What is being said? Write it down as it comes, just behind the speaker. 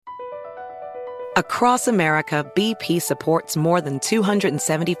Across America, BP supports more than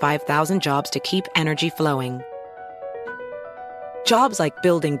 275,000 jobs to keep energy flowing. Jobs like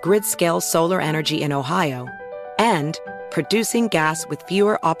building grid-scale solar energy in Ohio and producing gas with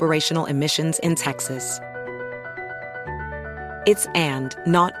fewer operational emissions in Texas. It's and,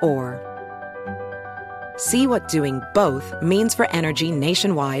 not or. See what doing both means for energy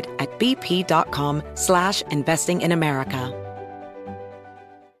nationwide at bp.com/investing in America.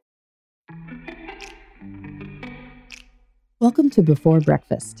 Welcome to Before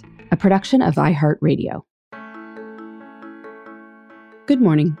Breakfast, a production of iHeartRadio. Good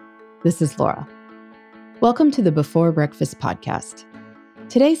morning. This is Laura. Welcome to the Before Breakfast podcast.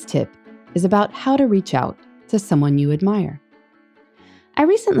 Today's tip is about how to reach out to someone you admire. I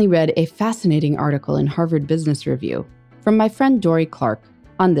recently read a fascinating article in Harvard Business Review from my friend Dorie Clark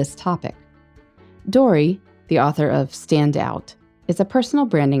on this topic. Dorie, the author of Stand Out, is a personal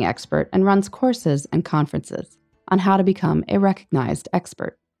branding expert and runs courses and conferences on how to become a recognized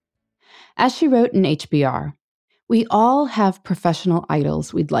expert. As she wrote in HBR, we all have professional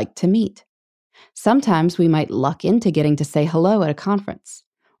idols we'd like to meet. Sometimes we might luck into getting to say hello at a conference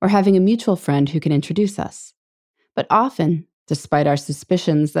or having a mutual friend who can introduce us. But often, despite our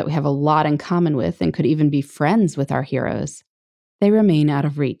suspicions that we have a lot in common with and could even be friends with our heroes, they remain out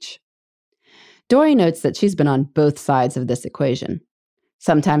of reach. Dorie notes that she's been on both sides of this equation.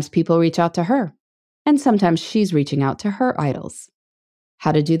 Sometimes people reach out to her, and sometimes she's reaching out to her idols.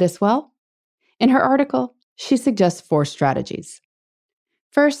 How to do this well? In her article, she suggests 4 strategies.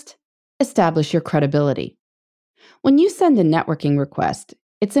 First, establish your credibility. When you send a networking request,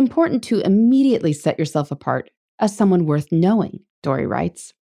 it's important to immediately set yourself apart as someone worth knowing, Dorie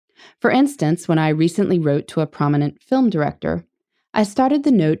writes. For instance, when I recently wrote to a prominent film director, I started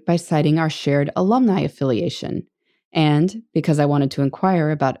the note by citing our shared alumni affiliation, and, because I wanted to inquire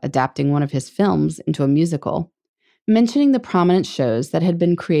about adapting one of his films into a musical, mentioning the prominent shows that had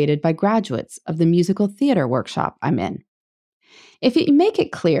been created by graduates of the musical theater workshop I'm in. If you make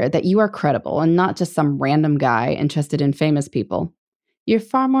it clear that you are credible and not just some random guy interested in famous people, you're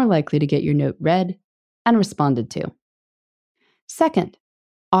far more likely to get your note read and responded to. Second,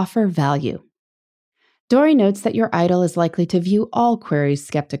 offer value. Dorie notes that your idol is likely to view all queries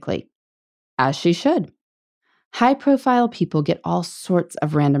skeptically, as she should. High-profile people get all sorts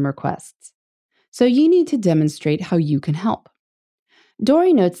of random requests, so you need to demonstrate how you can help.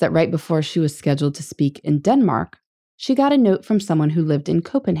 Dorie notes that right before she was scheduled to speak in Denmark, she got a note from someone who lived in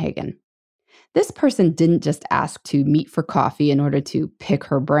Copenhagen. This person didn't just ask to meet for coffee in order to pick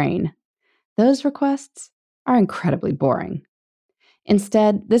her brain. Those requests are incredibly boring.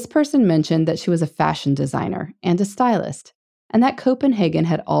 Instead, this person mentioned that she was a fashion designer and a stylist, and that Copenhagen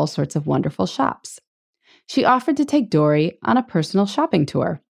had all sorts of wonderful shops. She offered to take Dorie on a personal shopping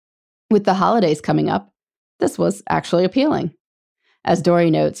tour. With the holidays coming up, this was actually appealing. As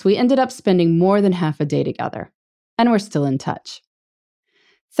Dorie notes, we ended up spending more than half a day together, and we're still in touch.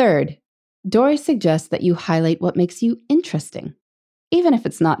 Third, Dorie suggests that you highlight what makes you interesting, even if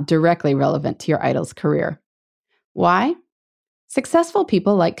it's not directly relevant to your idol's career. Why? Successful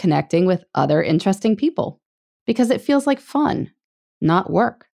people like connecting with other interesting people because it feels like fun, not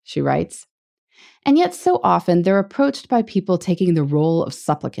work, she writes. And yet so often they're approached by people taking the role of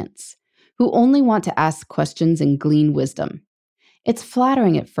supplicants, who only want to ask questions and glean wisdom. It's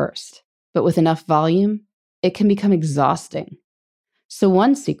flattering at first, but with enough volume, it can become exhausting. So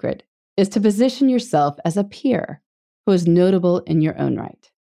one secret is to position yourself as a peer who is notable in your own right.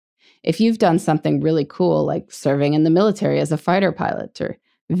 If you've done something really cool, like serving in the military as a fighter pilot, or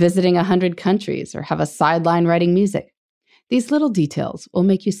visiting 100 countries, or have a sideline writing music, these little details will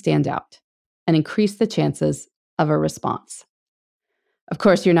make you stand out and increase the chances of a response. Of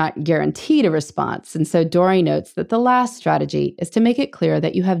course, you're not guaranteed a response, and so Dorie notes that the last strategy is to make it clear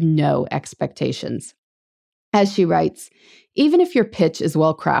that you have no expectations. As she writes, even if your pitch is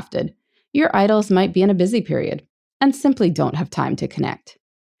well crafted, your idols might be in a busy period and simply don't have time to connect.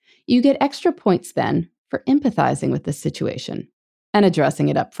 You get extra points then for empathizing with the situation and addressing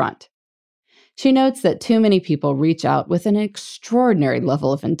it up front. She notes that too many people reach out with an extraordinary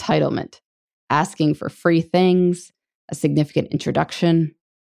level of entitlement, asking for free things, a significant introduction,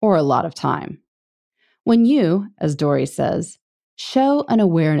 or a lot of time. When you, as Dorie says, show an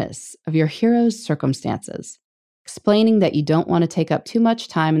awareness of your hero's circumstances, explaining that you don't want to take up too much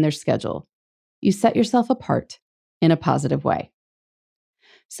time in their schedule, you set yourself apart in a positive way.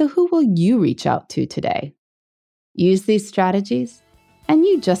 So who will you reach out to today? Use these strategies, and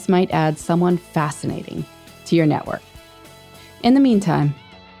you just might add someone fascinating to your network. In the meantime,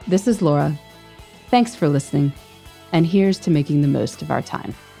 this is Laura. Thanks for listening, and here's to making the most of our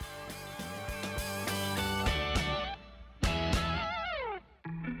time.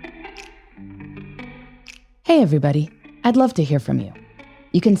 Hey everybody, I'd love to hear from you.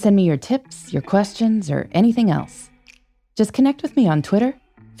 You can send me your tips, your questions, or anything else. Just connect with me on Twitter,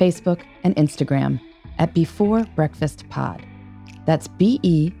 Facebook, and Instagram at Before Breakfast Pod. That's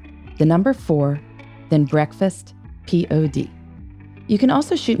BE, the number 4, then breakfast, POD. You can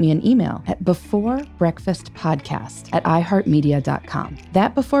also shoot me an email at beforebreakfastpodcast@iheartmedia.com.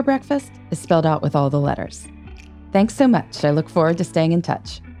 That Before Breakfast is spelled out with all the letters. Thanks so much. I look forward to staying in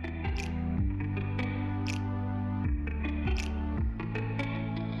touch.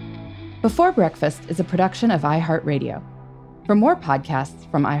 Before Breakfast is a production of iHeartRadio. For more podcasts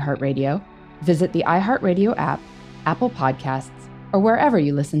from iHeartRadio, visit the iHeartRadio app, Apple Podcasts, or wherever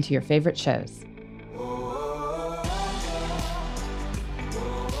you listen to your favorite shows.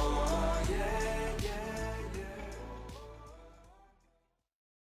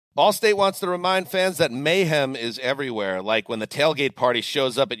 Allstate wants to remind fans that mayhem is everywhere, like when the tailgate party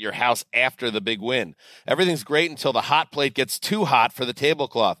shows up at your house after the big win. Everything's great until the hot plate gets too hot for the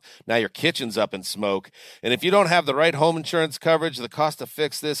tablecloth. Now your kitchen's up in smoke. And if you don't have the right home insurance coverage, the cost to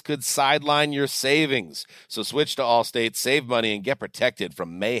fix this could sideline your savings. So switch to Allstate, save money, and get protected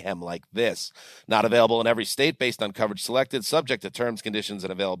from mayhem like this. Not available in every state based on coverage selected, subject to terms, conditions,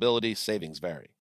 and availability. Savings vary.